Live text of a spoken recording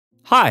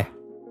Hi,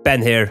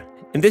 Ben here.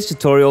 In this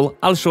tutorial,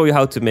 I'll show you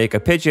how to make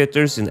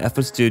arpeggiators in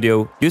FL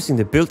Studio using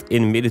the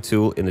built-in MIDI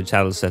tool in the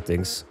channel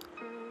settings.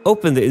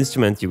 Open the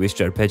instrument you wish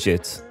to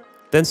arpeggiate.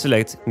 Then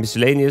select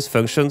Miscellaneous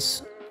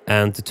Functions,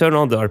 and to turn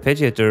on the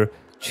arpeggiator,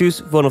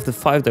 choose one of the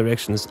 5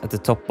 directions at the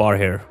top bar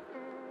here.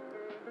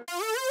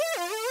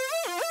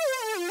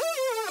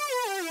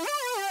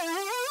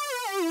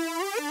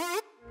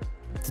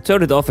 To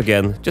turn it off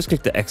again, just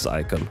click the X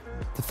icon.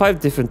 The 5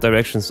 different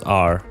directions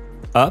are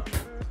up,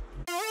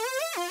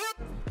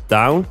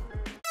 down,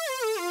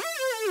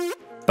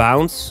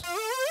 bounce,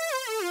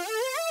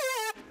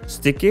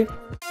 sticky,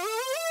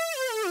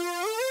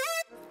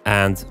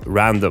 and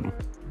random.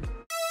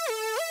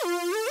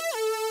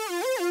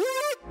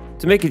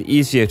 To make it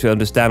easier to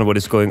understand what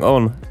is going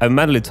on, I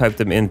manually typed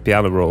them in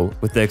piano roll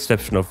with the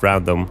exception of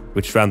random,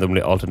 which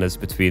randomly alternates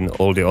between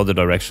all the other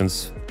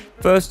directions.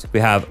 First, we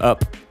have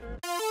up.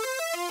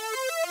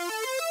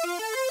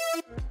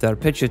 The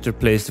arpeggiator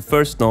plays the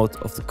first note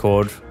of the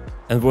chord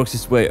and works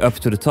its way up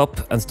to the top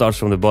and starts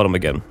from the bottom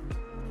again.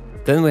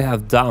 Then we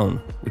have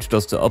down, which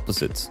does the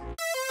opposite.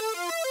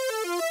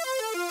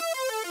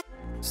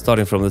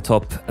 Starting from the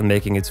top and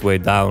making its way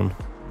down.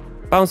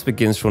 Bounce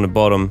begins from the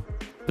bottom,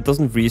 but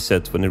doesn't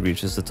reset when it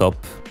reaches the top.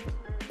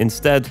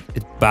 Instead,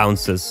 it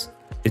bounces,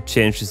 it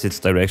changes its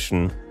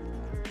direction,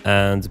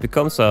 and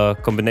becomes a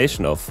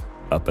combination of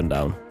up and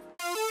down.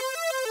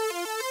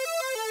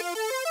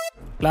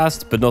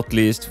 Last but not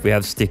least, we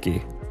have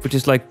sticky, which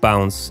is like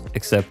bounce,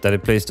 except that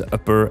it plays the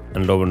upper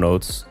and lower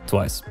notes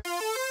twice.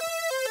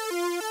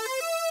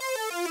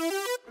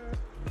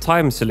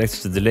 Time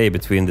selects the delay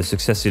between the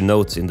successive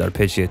notes in the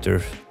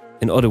arpeggiator.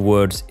 In other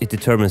words, it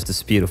determines the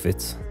speed of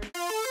it.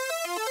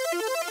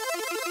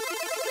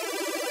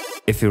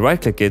 If you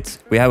right-click it,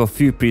 we have a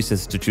few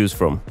presets to choose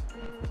from.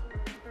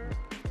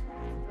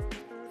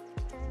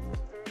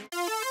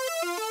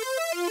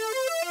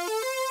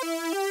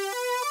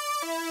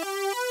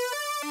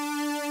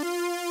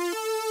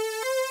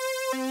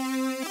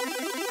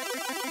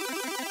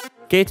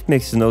 Gate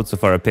makes the notes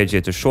of our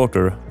arpeggiator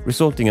shorter,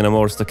 resulting in a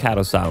more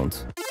staccato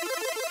sound.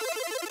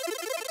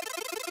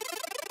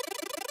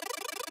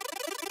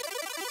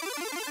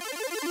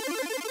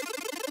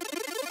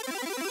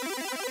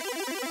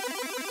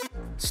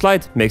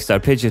 Slide makes the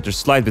arpeggiator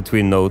slide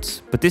between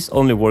notes, but this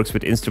only works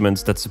with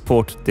instruments that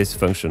support this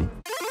function.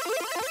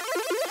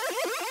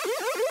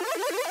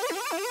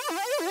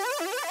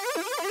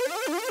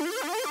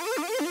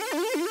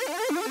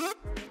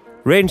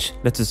 Range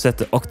lets us set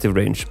the octave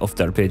range of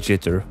the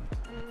arpeggiator.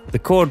 The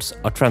chords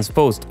are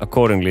transposed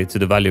accordingly to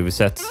the value we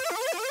set.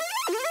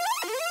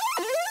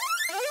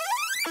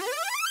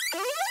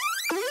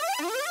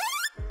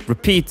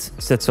 Repeat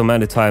set so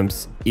many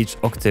times each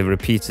octave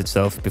repeats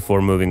itself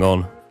before moving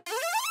on.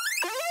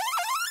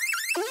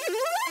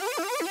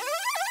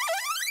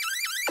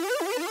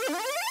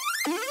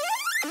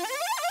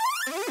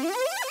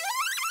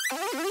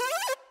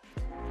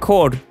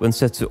 Chord, when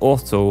set to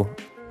auto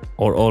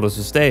or auto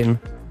sustain,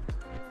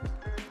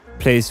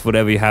 plays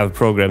whatever you have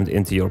programmed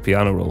into your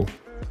piano roll.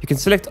 You can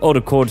select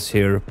other chords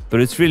here, but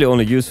it's really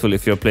only useful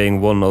if you're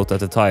playing one note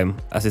at a time,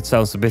 as it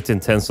sounds a bit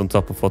intense on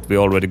top of what we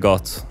already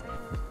got.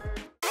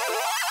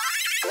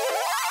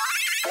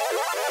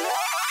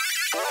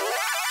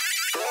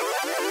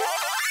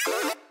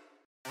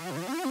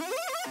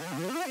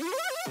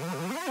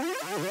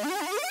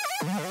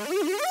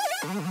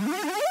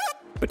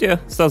 But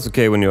yeah, sounds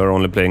okay when you are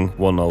only playing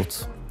one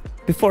note.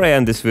 Before I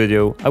end this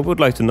video, I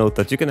would like to note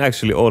that you can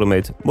actually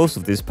automate most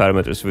of these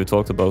parameters we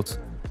talked about,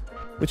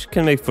 which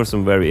can make for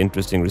some very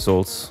interesting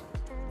results.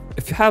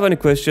 If you have any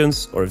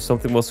questions or if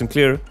something wasn't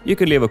clear, you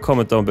can leave a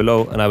comment down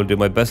below and I will do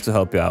my best to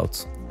help you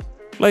out.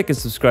 Like and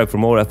subscribe for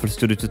more FL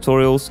Studio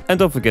tutorials, and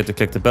don't forget to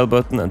click the bell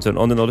button and turn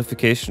on the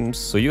notifications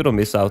so you don't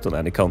miss out on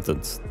any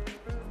content.